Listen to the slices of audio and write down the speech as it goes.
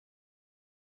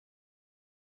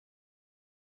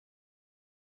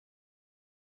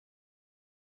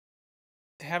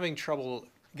having trouble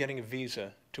getting a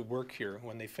visa to work here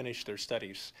when they finish their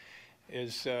studies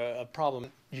is a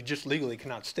problem. You just legally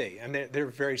cannot stay, and they're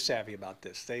very savvy about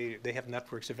this. They have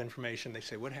networks of information. They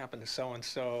say, what happened to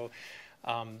so-and-so?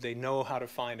 They know how to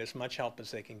find as much help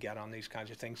as they can get on these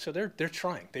kinds of things. So they're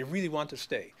trying. They really want to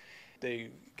stay. They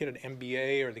get an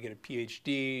MBA or they get a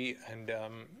PhD, and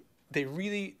they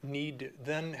really need to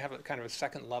then have a kind of a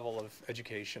second level of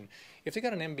education. If they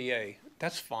got an MBA,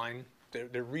 that's fine.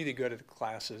 They're really good at the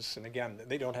classes, and again,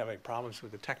 they don't have any problems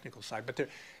with the technical side, but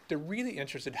they're really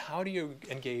interested, how do you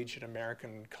engage in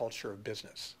American culture of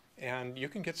business? And you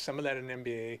can get some of that in an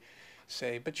MBA,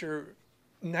 say, but your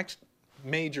next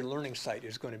major learning site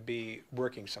is going to be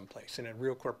working someplace in a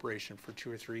real corporation for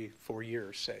 2 or 3, 4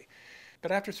 years, say.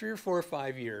 But after 3 or 4 or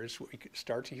 5 years, what we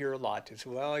start to hear a lot is,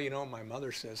 well, you know, my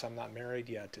mother says I'm not married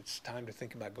yet. It's time to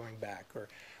think about going back. Or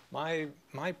my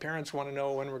parents want to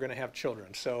know when we're going to have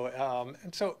children. So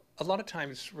and so a lot of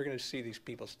times we're going to see these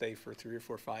people stay for 3 or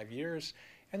 4 or 5 years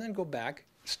and then go back,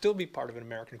 still be part of an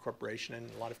American corporation in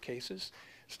a lot of cases,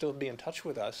 still be in touch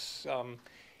with us.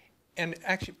 And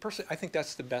actually, personally, I think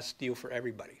that's the best deal for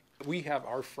everybody. We have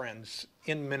our friends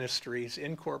in ministries,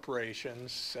 in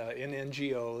corporations, in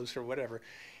NGOs or whatever,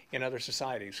 in other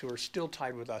societies who are still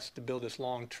tied with us to build this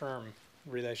long-term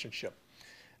relationship.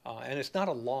 And it's not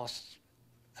a loss.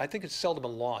 I think it's seldom a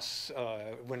loss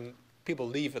when people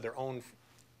leave of their own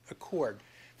accord,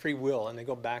 free will, and they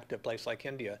go back to a place like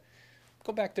India.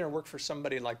 Go back there and work for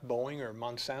somebody like Boeing or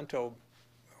Monsanto.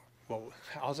 Well,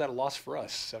 how's that a loss for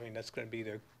us? I mean, that's going to be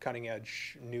the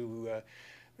cutting-edge new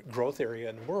growth area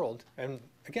in the world. And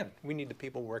again, we need the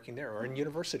people working there or in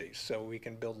universities so we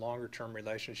can build longer-term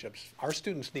relationships. Our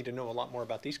students need to know a lot more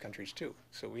about these countries too,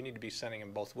 so we need to be sending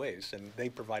them both ways, and they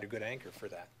provide a good anchor for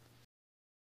that.